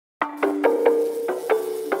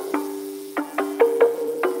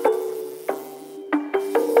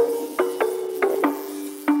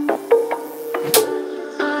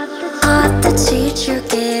teacher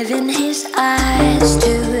giving his eyes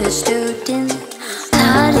to a student.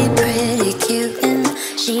 Naughty, pretty cute, and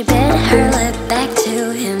she bit her lip back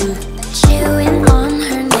to him, chewing on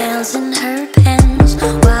her nails and her pens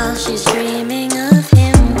while she's dreaming of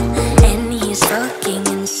him. And he's fucking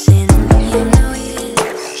in sin, you know he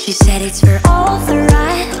is. She said it's for all the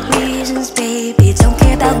right reasons, baby. Don't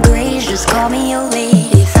care about grades, just call me your lady.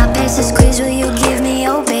 If I pass this quiz, will you give me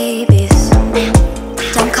your babies?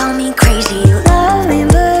 Don't call me crazy, you love me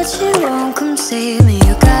but you won't come save me.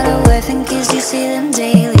 You got a wife and kids, you see them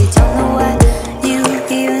daily. Don't know why you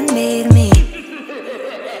even made me.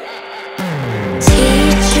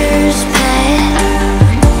 Teacher's pet,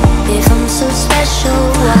 if I'm so special,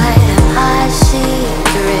 why am I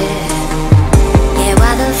secret? Yeah,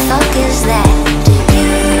 why the fuck is that? Do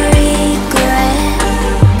you regret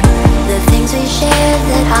the things we shared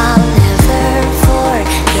that I'll never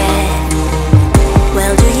forget?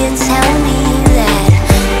 Well, do you tell me that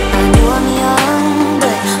I knew I'm young,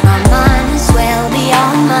 but my mind is well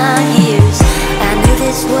beyond my years? I knew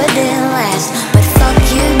this wouldn't last, but fuck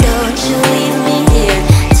you, don't you leave me here.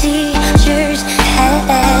 Teacher's head,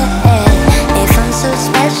 if I'm so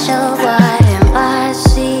special, why am I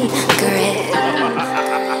secret?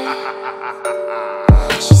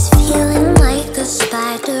 She's feeling like a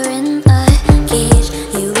spider in a cage.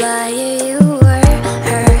 You liar, you were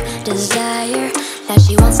her desire. Now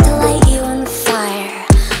she wants to light you on fire,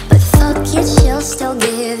 but fuck it, she'll still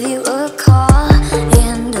give you a call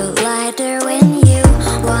and a lighter when you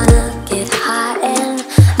wanna get hot and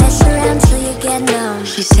mess around till you get numb.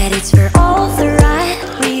 She said it's for all the right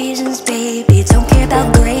reasons, baby. Don't care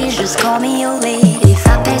about grades, just call me your lady. If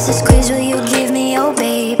I pass this quiz, will you give me your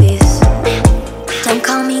babies? Don't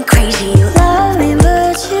call me crazy, you love me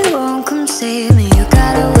but you won't come save me. You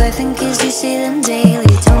got a wife and kids, you see them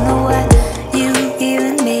daily. Don't know why you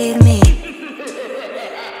even made me.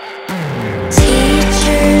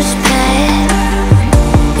 Teacher's pet,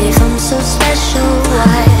 if I'm so special,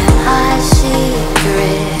 why am I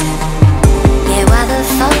secret? Yeah, why the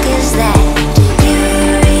fuck is that? Do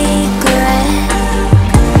you regret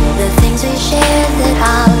the things we shared that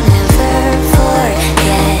I'll never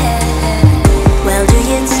forget? Well, do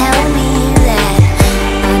you tell me that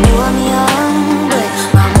I knew I'm young, but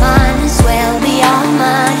my mind is well beyond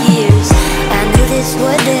my years? I knew this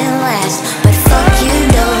wouldn't last, but fuck you,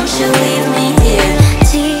 don't you leave me here.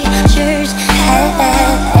 Teacher's head,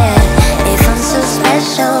 if I'm so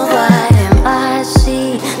special, why am I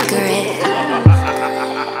secret?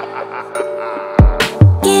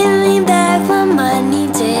 Give me back my money,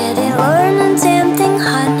 didn't learn a damn thing,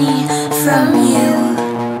 honey, from you,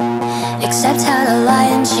 except how to lie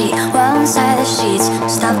and cheat while inside the sheets.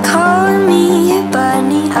 Stop calling me your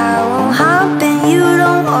bunny, I won't hop in, you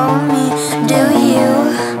don't own me.